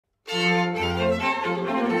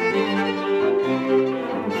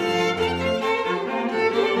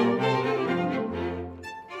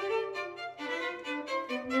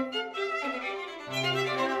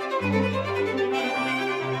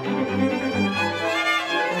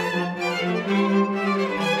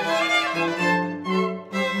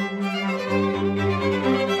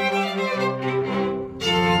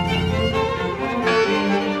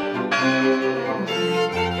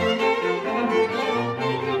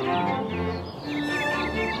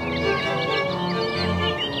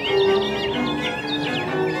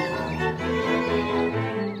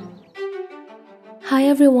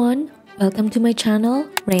everyone, welcome to my channel,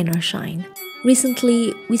 Rain or Shine.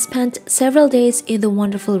 Recently, we spent several days in the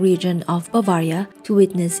wonderful region of Bavaria to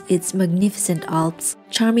witness its magnificent Alps,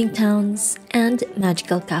 charming towns, and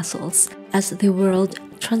magical castles as the world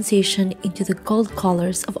transitioned into the gold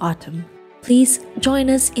colors of autumn. Please join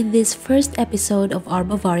us in this first episode of our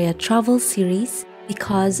Bavaria travel series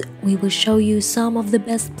because we will show you some of the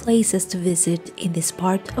best places to visit in this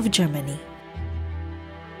part of Germany.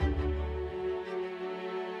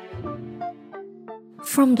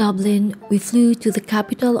 From Dublin, we flew to the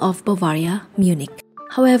capital of Bavaria, Munich.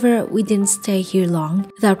 However, we didn't stay here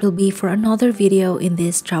long. That will be for another video in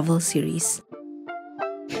this travel series.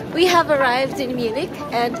 We have arrived in Munich,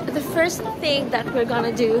 and the first thing that we're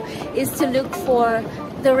gonna do is to look for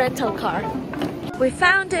the rental car. We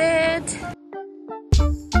found it!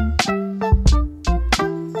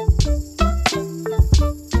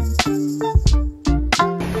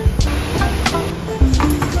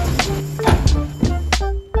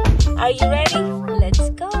 Are you ready? Let's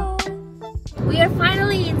go! We are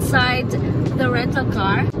finally inside the rental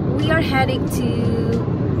car. We are heading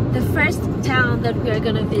to the first town that we are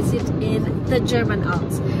gonna visit in the German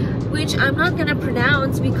Alps, which I'm not gonna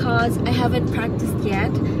pronounce because I haven't practiced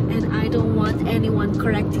yet and I don't want anyone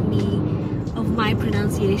correcting me of my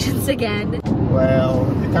pronunciations again. Well,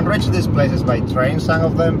 you can reach these places by train, some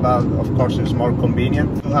of them, but of course it's more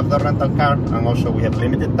convenient to have the rental car, and also we have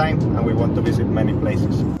limited time and we want to visit many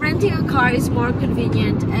places. Renting a car is more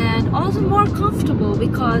convenient and also more comfortable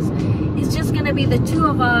because it's just gonna be the two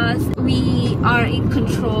of us. We are in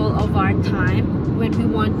control of our time when we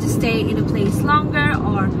want to stay in a place longer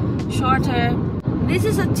or shorter. This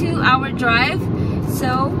is a 2-hour drive,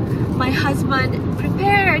 so my husband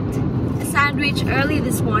prepared a sandwich early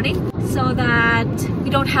this morning so that we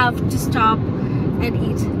don't have to stop and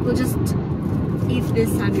eat. We'll just eat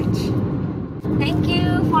this sandwich. Thank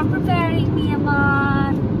you for preparing me,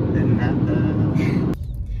 Amar.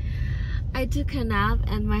 I took a nap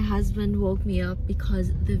and my husband woke me up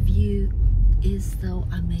because the view is so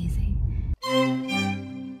amazing.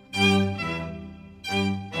 And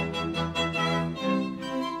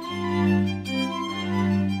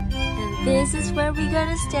this is where we're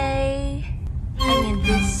gonna stay. I mean in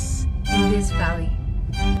this valley.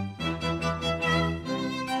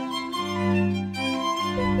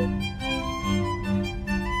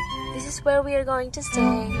 This is where we are going to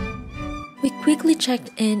stay. We quickly checked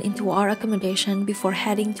into our accommodation before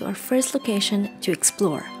heading to our first location to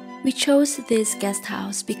explore. We chose this guest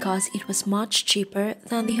house because it was much cheaper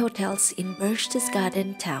than the hotels in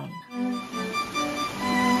Berchtesgaden Town.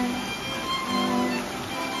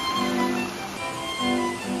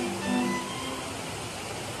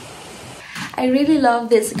 I really love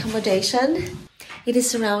this accommodation. It is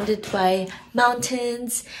surrounded by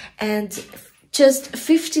mountains, and just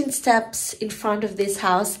 15 steps in front of this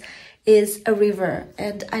house is a river,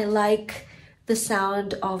 and I like the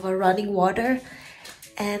sound of a running water.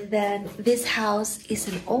 And then this house is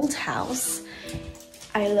an old house.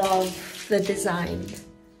 I love the design.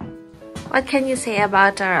 What can you say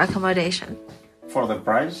about our accommodation? For the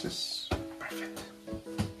price, it's perfect.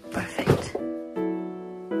 Perfect.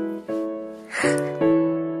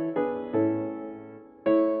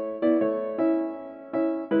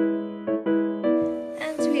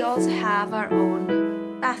 And we also have our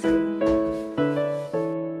own bathroom.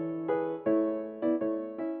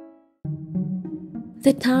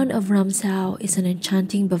 The town of Ramsau is an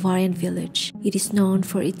enchanting Bavarian village. It is known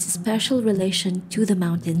for its special relation to the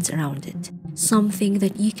mountains around it, something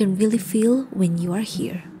that you can really feel when you are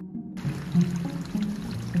here.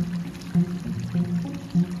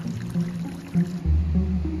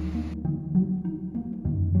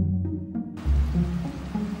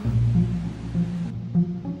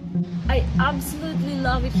 I absolutely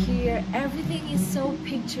love it here. Everything is so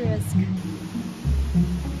picturesque.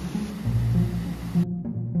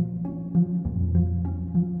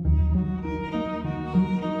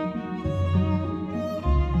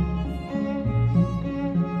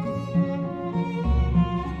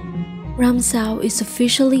 Ramsau is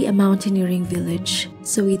officially a mountaineering village,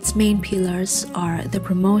 so its main pillars are the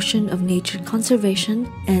promotion of nature conservation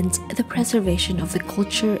and the preservation of the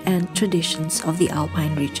culture and traditions of the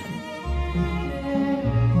Alpine region.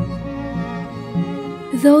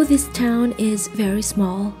 Though this town is very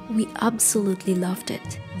small, we absolutely loved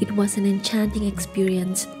it. It was an enchanting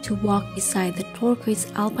experience to walk beside the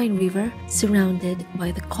turquoise Alpine river, surrounded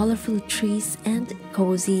by the colorful trees and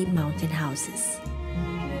cozy mountain houses.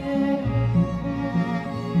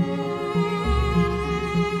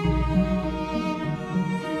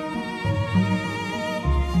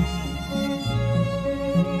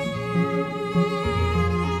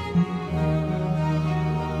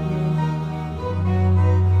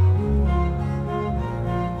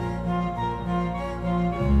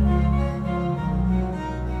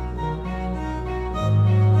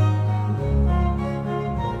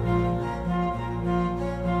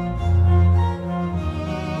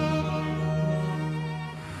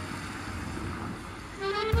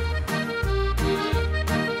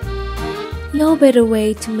 No better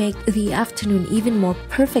way to make the afternoon even more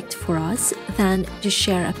perfect for us than to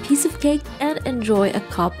share a piece of cake and enjoy a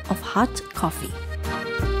cup of hot coffee.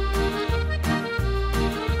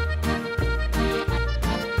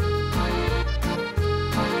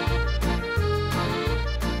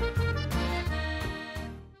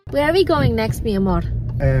 Where are we going next, mi amor?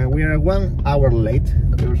 We are 1 hour late.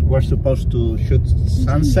 We're supposed to shoot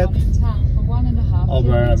sunset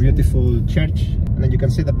over a beautiful church, and then you can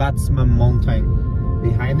see the Batsman Mountain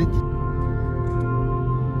behind it.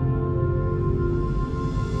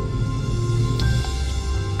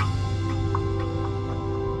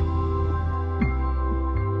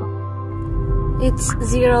 It's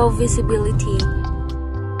zero visibility.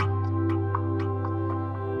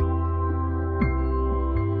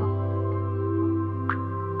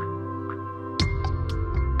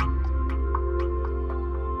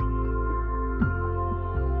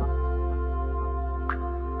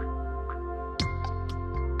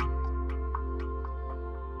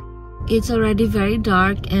 It's already very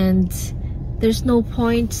dark and there's no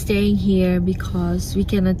point staying here because we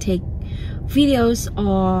cannot take videos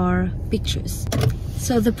or pictures.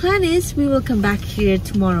 So the plan is we will come back here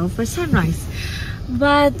tomorrow for sunrise.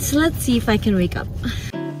 But let's see if I can wake up.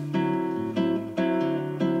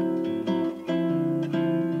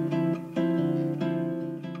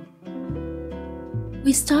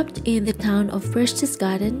 We stopped in the town of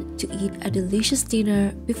Berchtesgaden to eat a delicious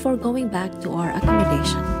dinner before going back to our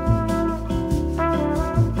accommodation.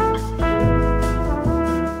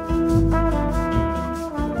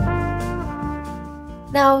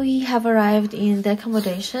 Now we have arrived in the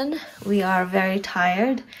accommodation. We are very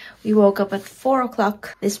tired. We woke up at 4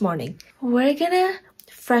 o'clock this morning. We're gonna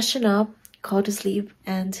freshen up, go to sleep,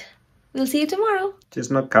 and we'll see you tomorrow.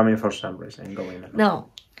 She's not coming for sunrise and going. No,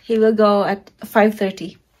 he will go at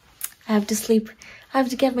 5:30. I have to sleep. I have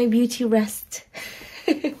to get my beauty rest.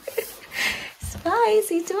 Bye,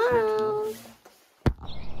 see you tomorrow.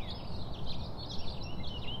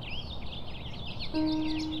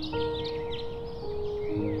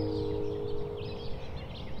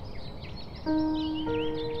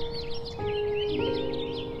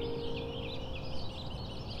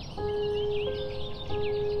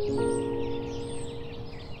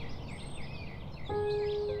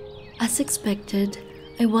 As expected,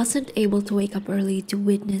 I wasn't able to wake up early to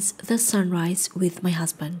witness the sunrise with my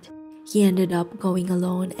husband. He ended up going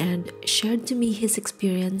alone and shared to me his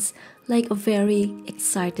experience like a very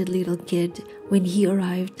excited little kid when he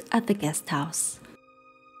arrived at the guest house.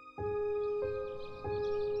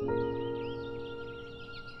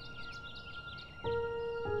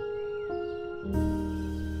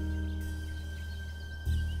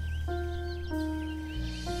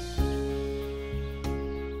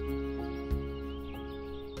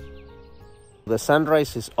 The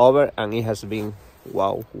sunrise is over and it has been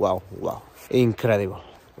wow, incredible.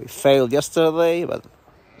 We failed yesterday, but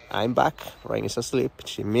I'm back. Rain is asleep.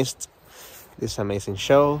 She missed this amazing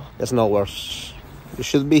show. There's no worse. You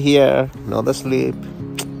should be here, not asleep.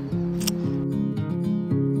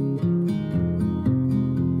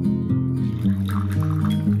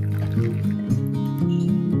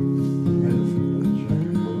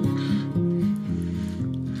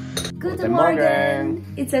 Good morning!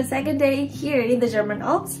 It's our second day here in the German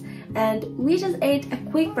Alps and we just ate a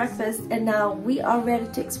quick breakfast and now we are ready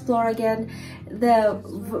to explore again the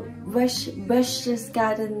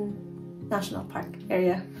Berchtesgaden National Park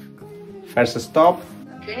area. First stop,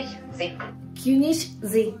 Königssee.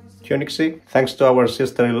 Königssee. Thanks to our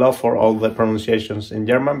sister-in-law for all the pronunciations in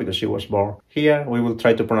German because she was born here. We will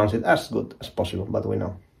try to pronounce it as good as possible, but we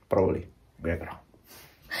know probably we're wrong.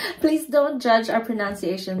 Please don't judge our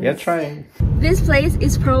pronunciations. We are trying. This place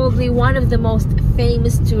is probably one of the most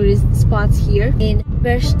famous tourist spots here in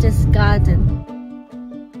Berchtesgaden.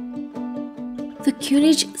 The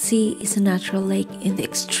Königssee is a natural lake in the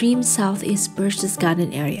extreme southeast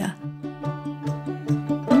Berchtesgaden area.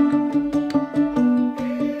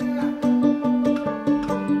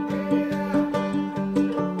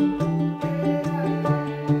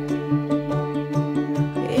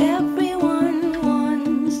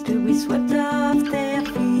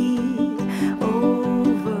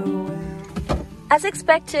 As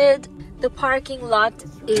expected, the parking lot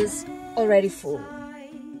is already full.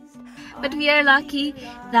 But we are lucky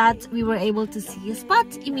that we were able to see a spot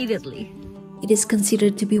immediately. It is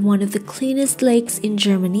considered to be one of the cleanest lakes in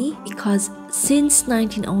Germany because since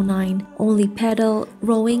 1909, only pedal,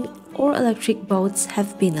 rowing, or electric boats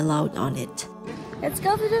have been allowed on it. Let's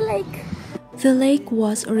go to the lake. The lake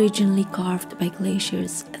was originally carved by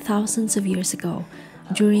glaciers thousands of years ago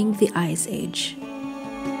during the Ice Age.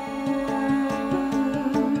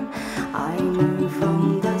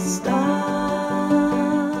 from the start.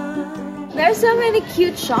 There are so many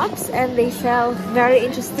cute shops and they sell very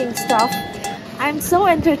interesting stuff. I'm so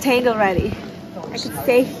entertained already. I could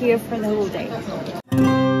stay here for the whole day.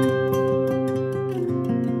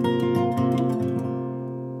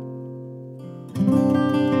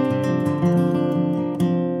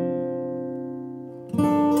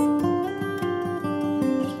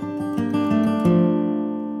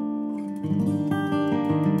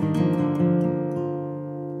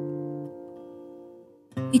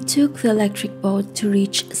 We took the electric boat to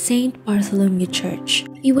reach St. Bartholomew Church.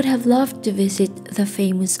 We would have loved to visit the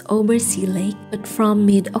famous Obersee Lake, but from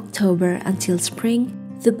mid-October until spring,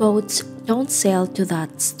 the boats don't sail to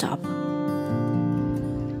that stop.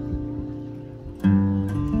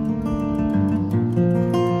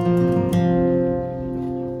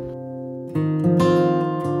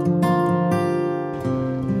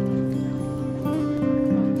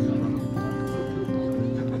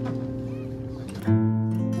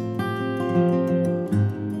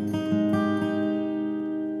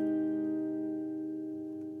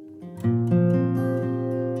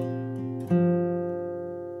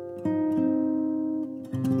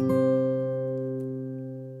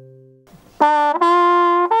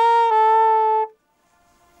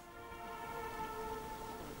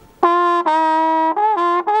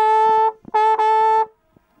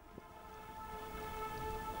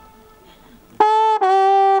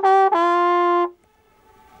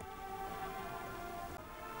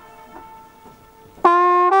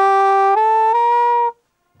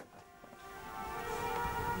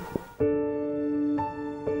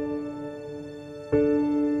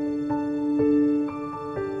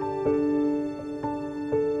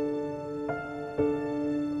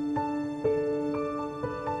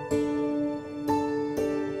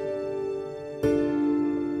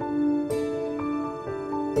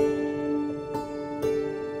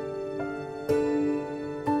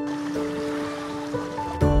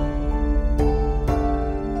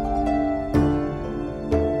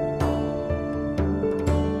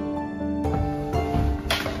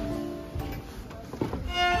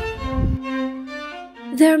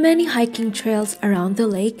 There are many hiking trails around the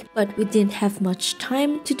lake, but we didn't have much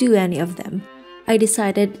time to do any of them. I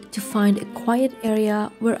decided to find a quiet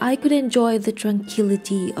area where I could enjoy the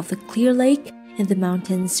tranquility of the clear lake and the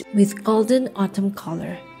mountains with golden autumn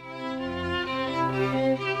color.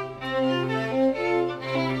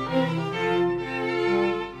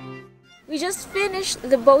 We just finished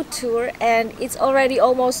the boat tour and it's already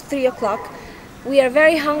almost 3 o'clock. We are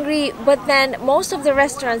very hungry, but then most of the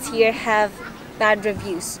restaurants here have bad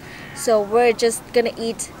reviews. So we're just gonna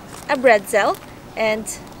eat a bretzel and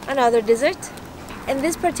another dessert. And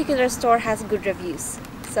this particular store has good reviews.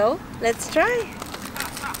 So let's try.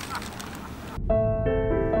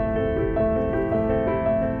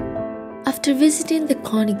 After visiting the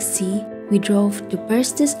Königssee, we drove to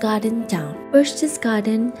Berchtesgaden Town.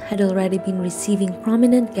 Berchtesgaden had already been receiving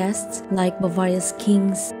prominent guests like Bavaria's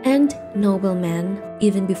kings and noblemen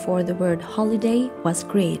even before the word holiday was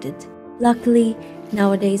created. Luckily,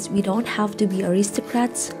 nowadays we don't have to be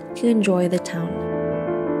aristocrats to enjoy the town.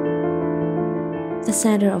 The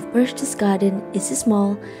center of Berchtesgaden is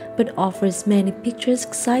small but offers many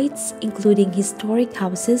picturesque sights including historic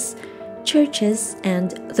houses, churches,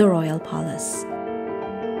 and the royal palace.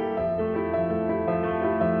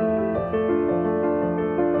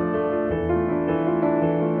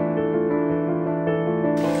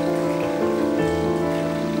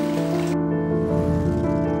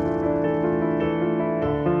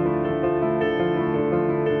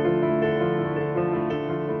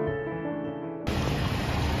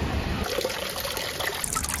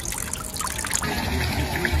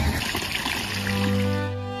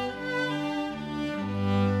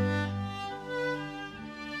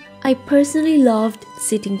 I personally loved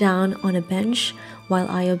sitting down on a bench while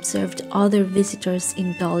I observed other visitors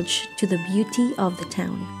indulge to the beauty of the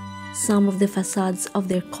town. Some of the facades of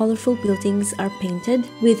their colorful buildings are painted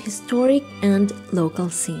with historic and local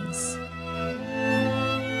scenes.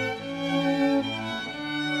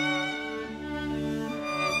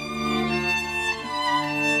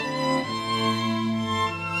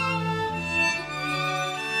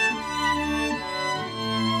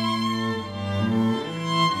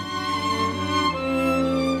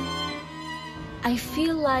 I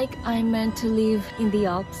feel like I'm meant to live in the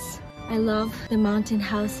Alps. I love the mountain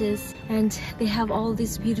houses and they have all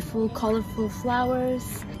these beautiful colorful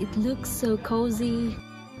flowers. It looks so cozy.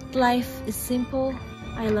 Life is simple.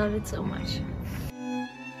 I love it so much.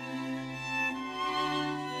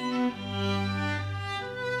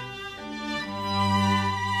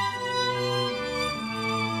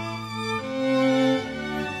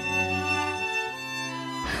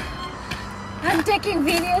 taking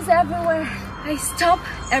videos everywhere. I stop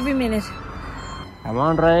every minute. Come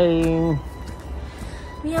on, Rain.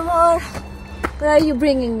 Mi amor, where are you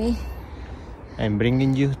bringing me? I'm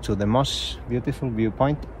bringing you to the most beautiful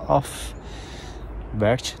viewpoint of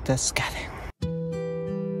Berchtesgaden.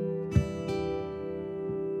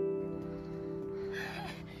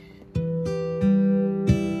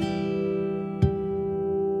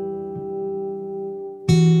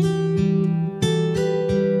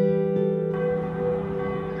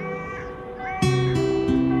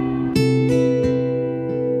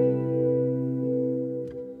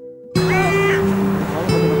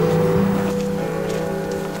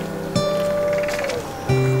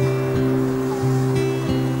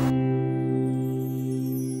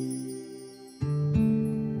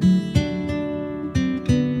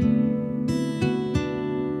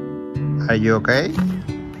 Are you okay?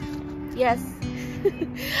 Yes.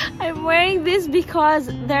 I'm wearing this because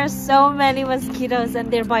there are so many mosquitoes and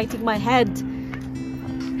they're biting my head.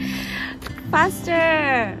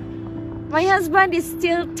 Faster! My husband is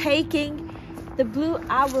still taking the blue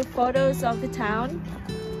hour photos of the town.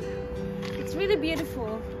 It's really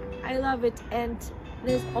beautiful. I love it, and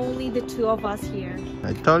there's only the two of us here.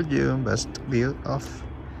 I told you, best view of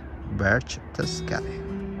Berchtesgaden.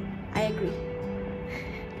 I agree.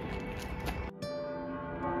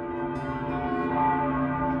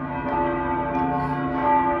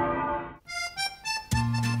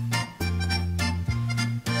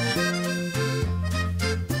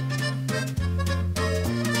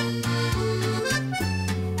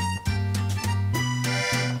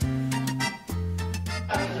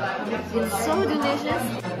 It's so delicious.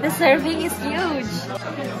 The serving is huge.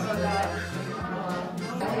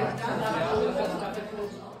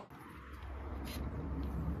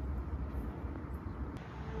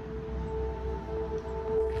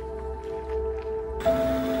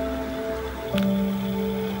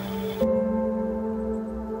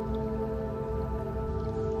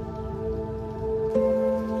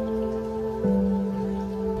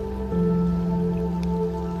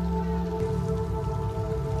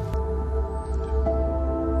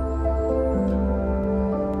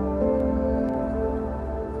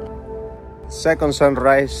 Second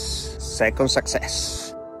sunrise, second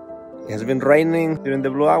success. It has been raining during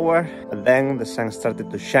the blue hour, and then the sun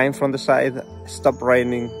started to shine from the side, stopped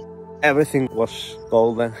raining, everything was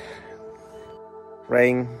golden.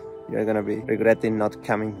 Rain, you're gonna be regretting not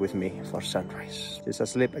coming with me for sunrise. She's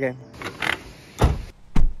asleep again.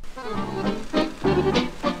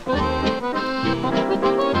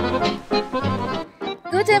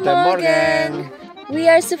 Guten Morgen! We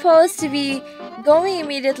are supposed to be going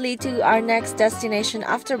immediately to our next destination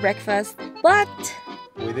after breakfast, but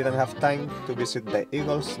We didn't have time to visit the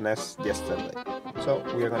eagle's nest yesterday, so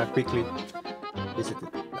we are gonna quickly visit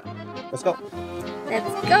it now. Let's go!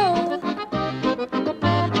 let's go!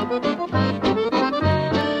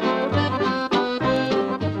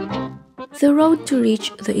 The road to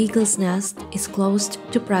reach the Eagle's Nest is closed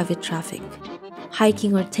to private traffic.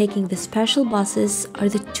 Hiking or taking the special buses are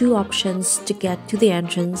the two options to get to the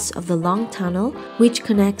entrance of the long tunnel, which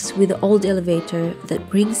connects with the old elevator that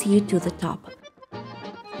brings you to the top.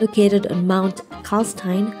 Located on Mount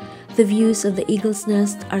Karlstein, the views of the Eagle's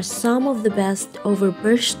Nest are some of the best over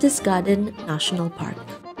Berchtesgaden National Park.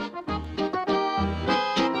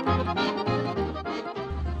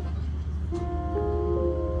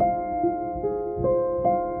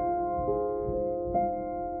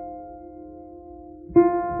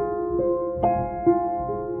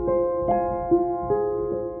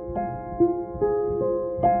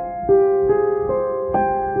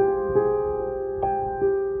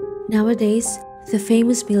 Nowadays, the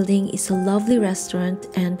famous building is a lovely restaurant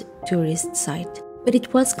and tourist site, but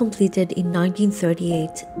it was completed in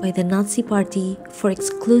 1938 by the Nazi Party for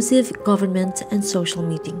exclusive government and social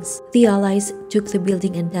meetings. The Allies took the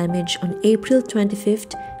building and damage on April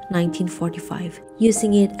 25, 1945,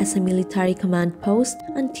 using it as a military command post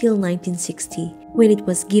until 1960, when it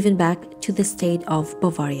was given back to the state of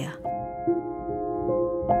Bavaria.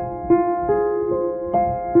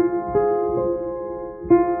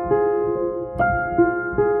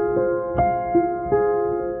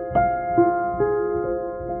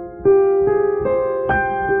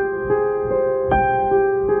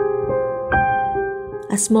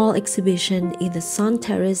 A small exhibition in the Sun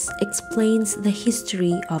Terrace explains the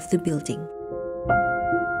history of the building.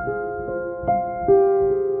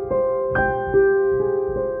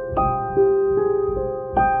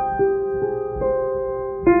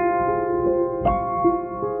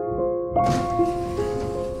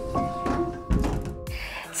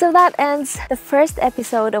 So that ends the first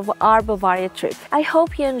episode of our Bavaria trip. I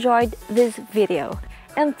hope you enjoyed this video.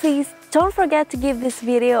 And please don't forget to give this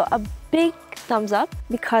video a big thumbs up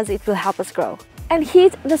because it will help us grow. And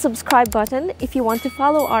hit the subscribe button if you want to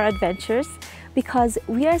follow our adventures, because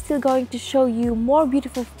we are still going to show you more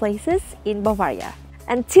beautiful places in Bavaria.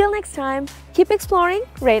 Until next time, keep exploring,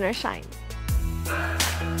 rain or shine.